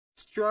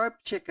Stripe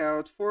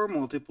checkout for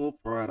multiple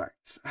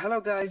products. Hello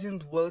guys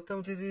and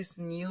welcome to this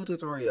new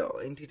tutorial.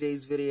 In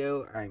today's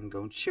video, I'm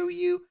going to show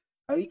you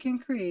how you can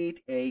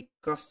create a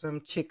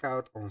custom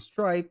checkout on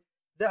Stripe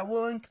that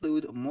will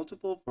include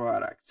multiple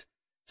products.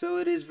 So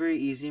it is very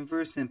easy and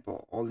very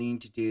simple. All you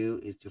need to do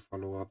is to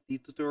follow up the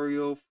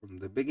tutorial from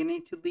the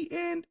beginning to the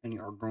end and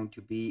you are going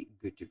to be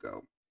good to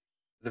go.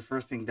 The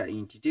first thing that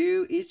you need to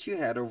do is to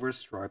head over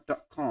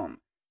stripe.com.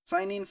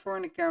 Sign in for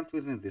an account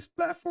within this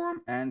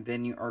platform, and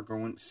then you are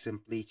going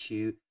simply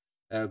to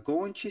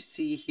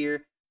see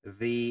here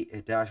the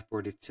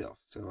dashboard itself.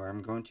 So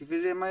I'm going to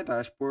visit my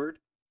dashboard,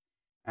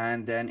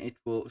 and then it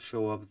will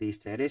show up the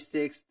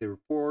statistics, the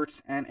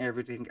reports, and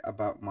everything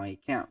about my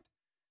account.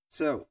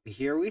 So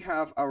here we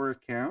have our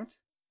account.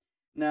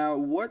 Now,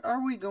 what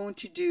are we going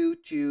to do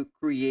to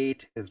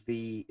create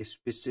the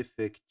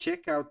specific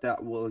checkout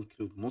that will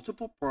include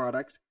multiple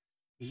products?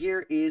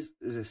 Here is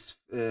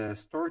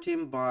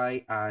starting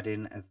by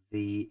adding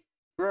the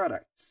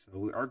products. So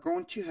we are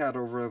going to head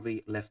over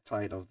the left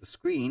side of the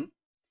screen.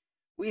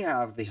 We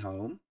have the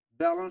home,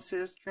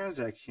 balances,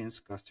 transactions,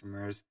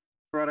 customers,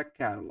 product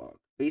catalog.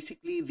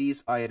 Basically,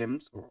 these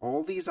items or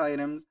all these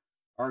items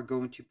are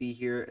going to be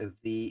here at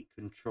the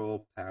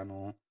control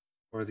panel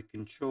or the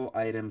control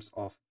items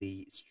of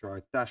the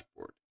Stripe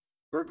dashboard.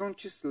 We're going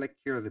to select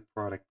here the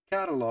product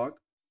catalog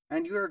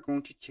and you are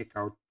going to check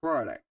out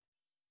product.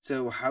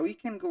 So how you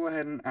can go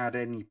ahead and add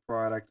any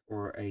product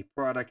or a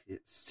product is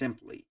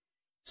simply.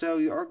 So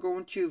you are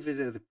going to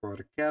visit the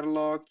product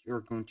catalog. You're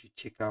going to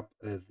check up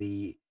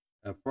the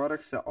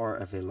products that are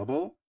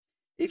available.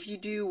 If you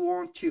do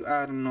want to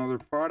add another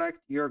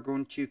product, you're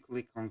going to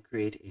click on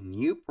create a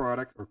new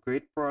product or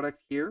create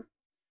product here.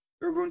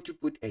 You're going to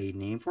put a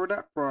name for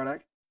that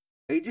product,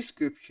 a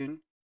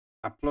description,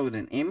 upload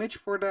an image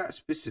for that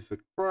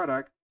specific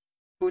product,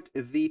 put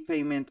the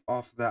payment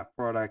of that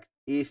product.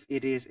 If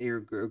it is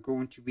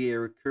going to be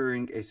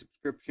a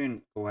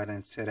subscription, go ahead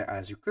and set it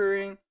as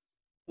recurring,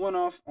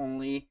 one-off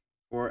only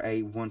for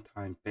a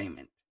one-time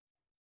payment.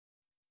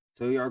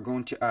 So you are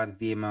going to add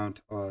the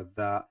amount of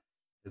the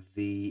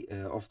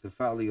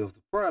value of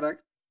the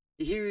product.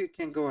 Here you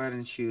can go ahead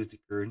and choose the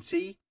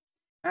currency.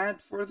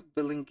 And for the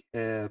billing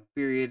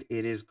period,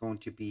 it is going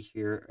to be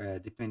here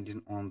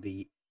depending on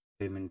the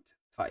payment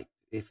type.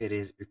 If it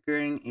is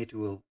recurring, it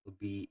will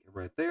be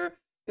right there.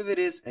 If it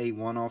is a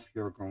one-off,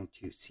 you're going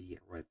to see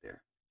it right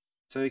there.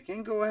 So you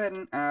can go ahead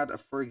and add,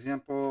 for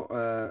example,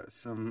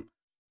 some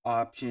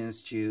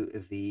options to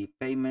the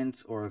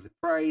payments or the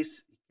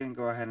price. You can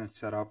go ahead and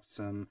set up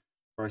some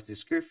price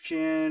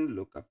description,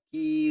 lookup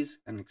keys,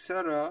 and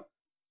etc.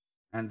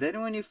 And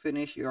then when you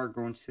finish, you are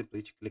going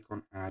simply to click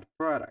on add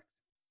product.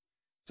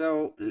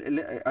 So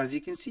as you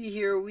can see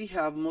here, we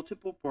have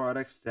multiple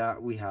products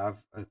that we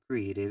have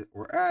created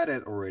or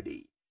added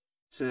already.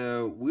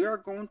 So we are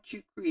going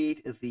to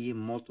create the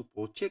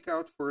multiple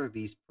checkout for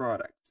these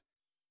products.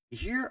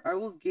 Here I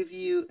will give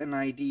you an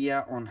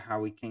idea on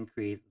how we can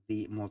create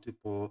the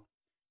multiple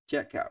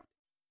checkout.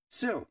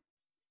 So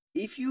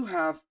if you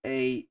have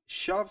a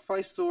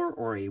Shopify store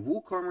or a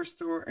WooCommerce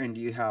store and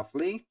you have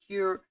linked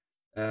your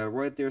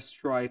right there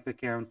Stripe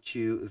account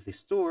to the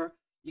store,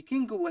 you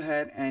can go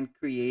ahead and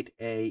create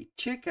a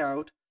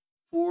checkout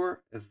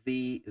for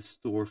the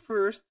store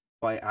first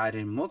by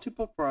adding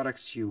multiple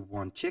products to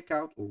one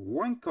checkout or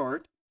one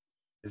cart.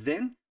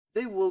 Then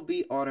they will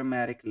be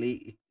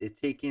automatically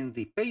taking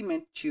the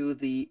payment to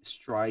the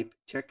Stripe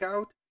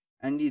checkout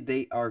and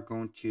they are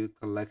going to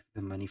collect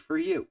the money for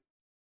you.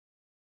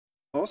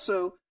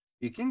 Also,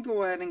 you can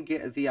go ahead and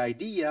get the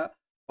idea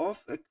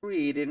of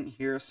creating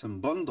here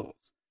some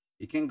bundles.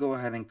 You can go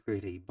ahead and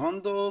create a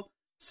bundle,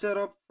 set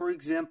up, for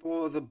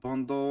example, the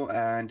bundle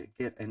and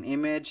get an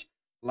image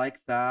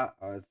like that.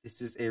 This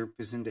is a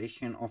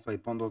representation of a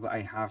bundle that I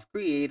have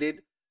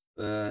created.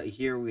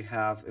 Here we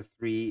have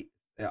three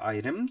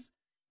items,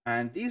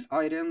 and these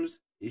items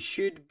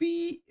should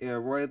be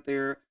right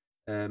there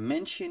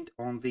mentioned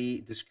on the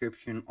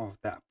description of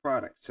that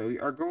product. So you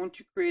are going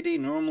to create a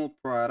normal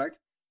product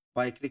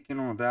by clicking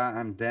on that,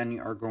 and then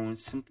you are going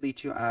simply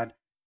to add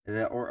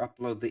or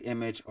upload the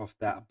image of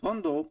that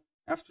bundle.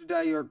 After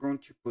that, you are going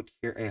to put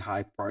here a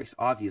high price,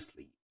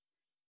 obviously.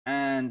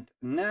 And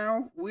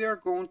now we are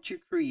going to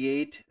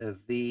create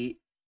the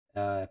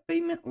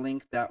payment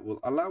link that will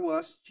allow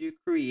us to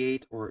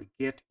create or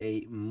get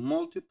a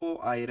multiple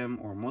item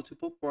or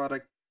multiple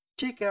product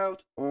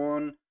checkout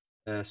on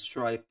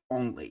Stripe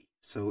only.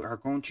 So we are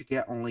going to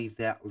get only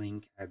that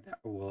link and that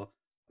will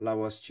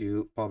allow us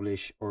to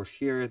publish or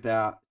share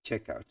that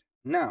checkout.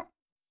 Now,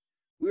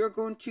 we are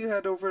going to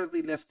head over to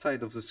the left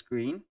side of the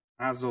screen,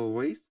 as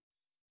always.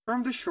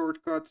 From the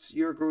shortcuts,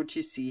 you're going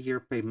to see here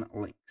payment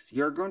links.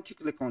 You're going to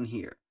click on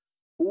here.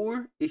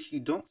 Or if you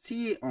don't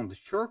see it on the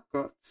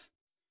shortcuts,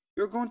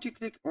 you're going to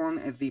click on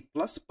the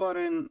plus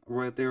button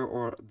right there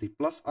or the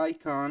plus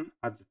icon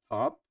at the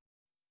top.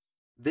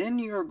 Then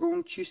you're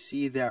going to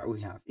see that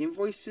we have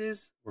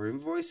invoices or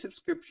invoice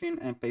subscription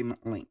and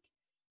payment link.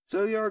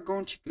 So you're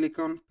going to click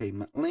on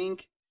payment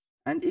link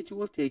and it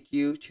will take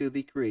you to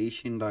the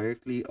creation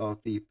directly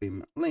of the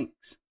payment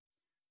links.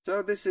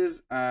 So this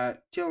is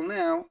till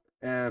now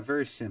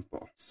very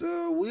simple.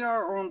 So we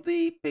are on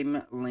the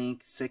payment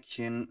link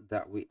section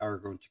that we are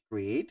going to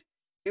create.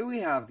 Here we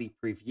have the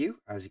preview.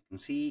 As you can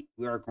see,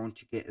 we are going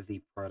to get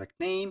the product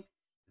name,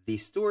 the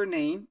store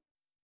name,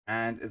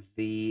 and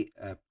the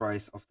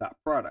price of that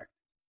product.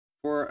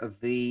 For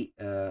the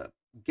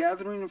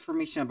gathering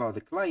information about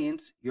the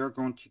clients, you're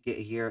going to get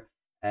here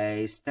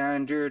a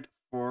standard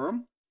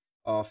form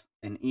of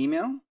an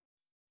email,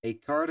 a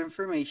card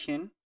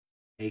information,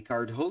 a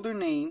cardholder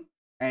name,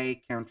 a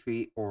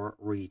country or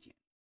region.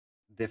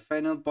 The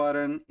final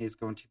button is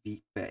going to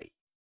be pay,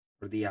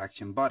 or the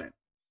action button.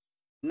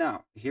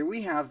 Now, here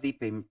we have the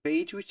payment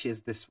page, which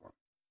is this one.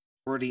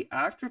 For the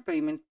after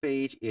payment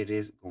page, it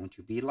is going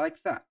to be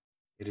like that.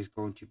 It is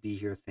going to be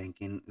here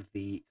thanking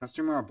the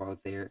customer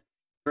about their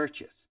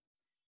purchase.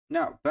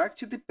 Now, back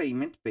to the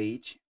payment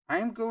page,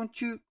 I'm going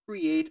to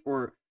create,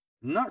 or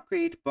not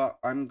create, but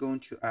I'm going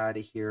to add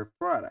here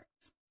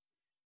products.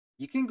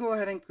 You can go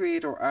ahead and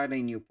create or add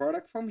a new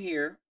product from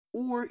here,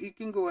 or you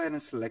can go ahead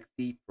and select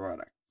the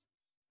products.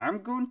 I'm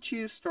going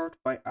to start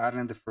by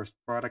adding the first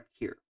product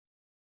here.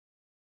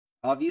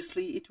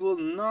 Obviously, it will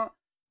not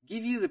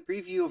give you the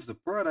preview of the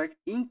product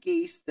in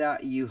case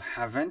that you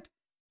haven't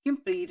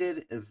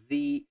completed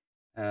the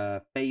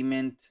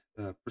payment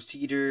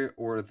procedure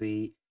or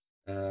the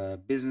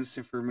business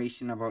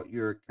information about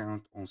your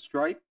account on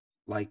Stripe,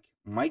 like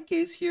my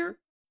case here.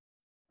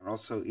 And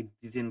also, it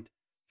didn't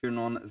turn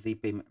on the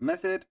payment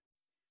method.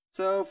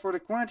 So for the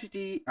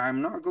quantity,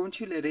 I'm not going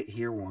to let it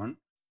here one,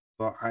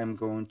 but I'm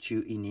going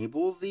to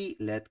enable the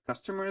let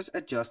customers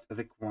adjust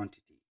the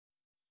quantity.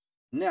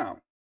 Now,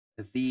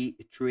 the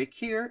trick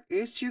here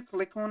is to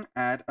click on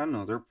add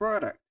another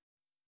product.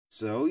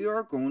 So you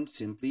are going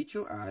simply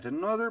to add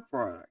another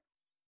product.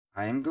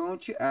 I am going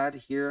to add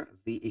here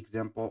the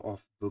example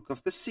of Book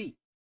of the Sea,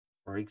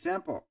 for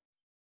example.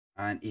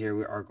 And here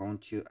we are going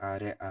to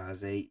add it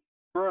as a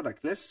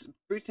product. Let's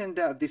pretend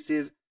that this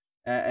is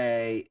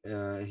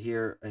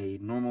here a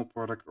normal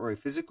product or a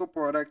physical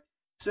product.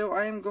 So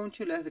I am going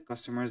to let the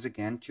customers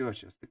again to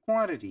adjust the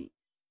quantity.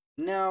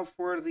 Now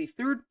for the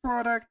third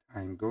product,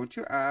 I'm going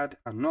to add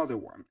another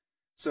one.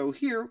 So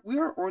here we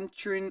are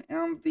entering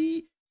on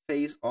the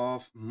phase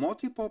of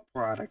multiple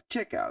product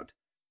checkout.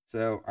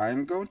 So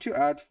I'm going to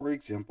add, for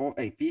example,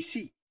 a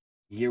PC.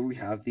 Here we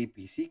have the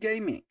PC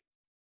gaming.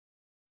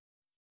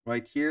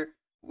 Right here,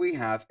 we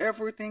have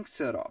everything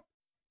set up.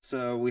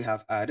 So we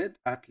have added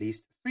at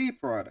least 3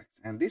 products,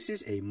 and this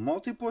is a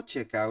multiple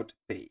checkout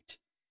page.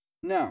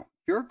 Now,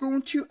 you're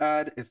going to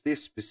add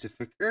this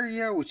specific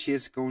area, which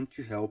is going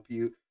to help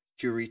you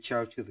to reach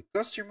out to the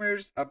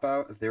customers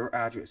about their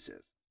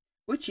addresses,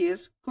 which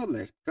is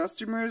collect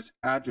customers'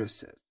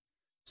 addresses.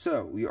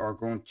 So we are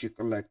going to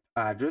collect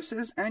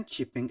addresses and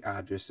shipping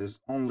addresses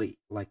only,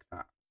 like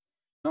that.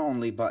 Not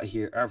only, but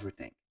here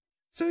everything.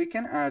 So you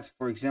can add,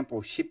 for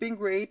example, shipping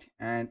rate,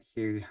 and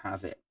here you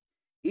have it.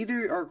 Either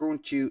you are going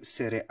to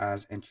set it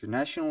as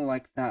international,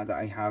 like that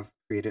I have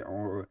created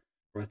or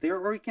right there,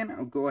 or you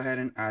can go ahead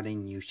and add a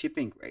new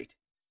shipping rate.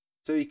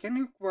 So you can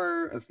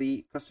require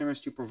the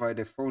customers to provide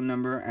a phone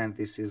number, and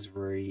this is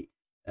very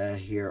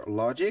here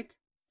logic.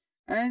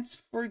 And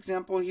for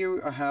example,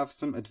 here I have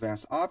some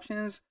advanced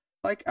options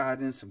like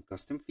adding some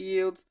custom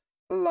fields,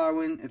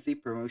 allowing the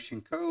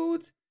promotion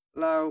codes,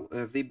 allow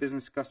the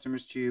business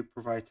customers to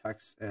provide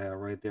tax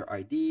write their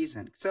IDs,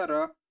 and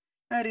etc.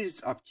 And it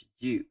is up to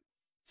you.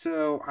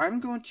 So I'm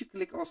going to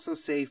click also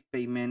save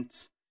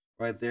payments,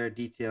 write their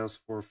details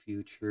for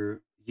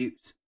future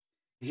use.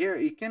 Here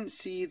you can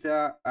see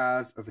that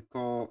as the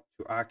call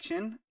to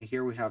action.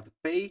 Here we have the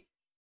pay,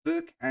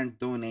 book, and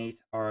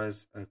donate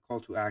as a call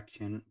to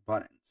action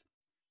buttons.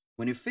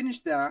 When you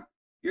finish that,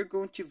 you're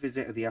going to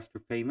visit the after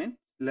payment,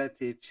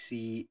 let it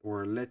see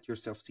or let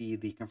yourself see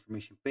the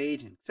confirmation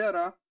page,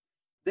 etc.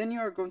 Then you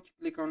are going to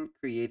click on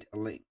create a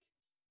link.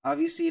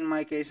 Obviously, in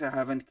my case, I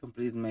haven't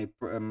completed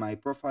my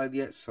profile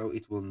yet, so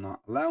it will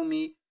not allow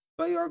me.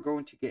 But you are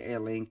going to get a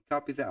link,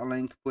 copy that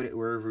link, put it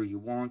wherever you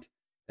want,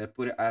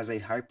 put it as a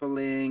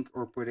hyperlink,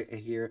 or put it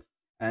here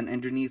and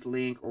underneath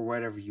link, or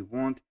whatever you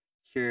want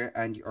here,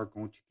 and you are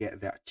going to get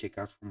that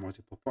checkout for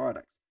multiple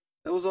products.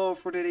 That was all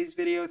for today's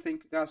video.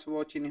 Thank you guys for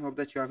watching. I hope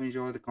that you have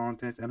enjoyed the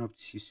content, and hope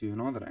to see you soon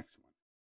on the next one.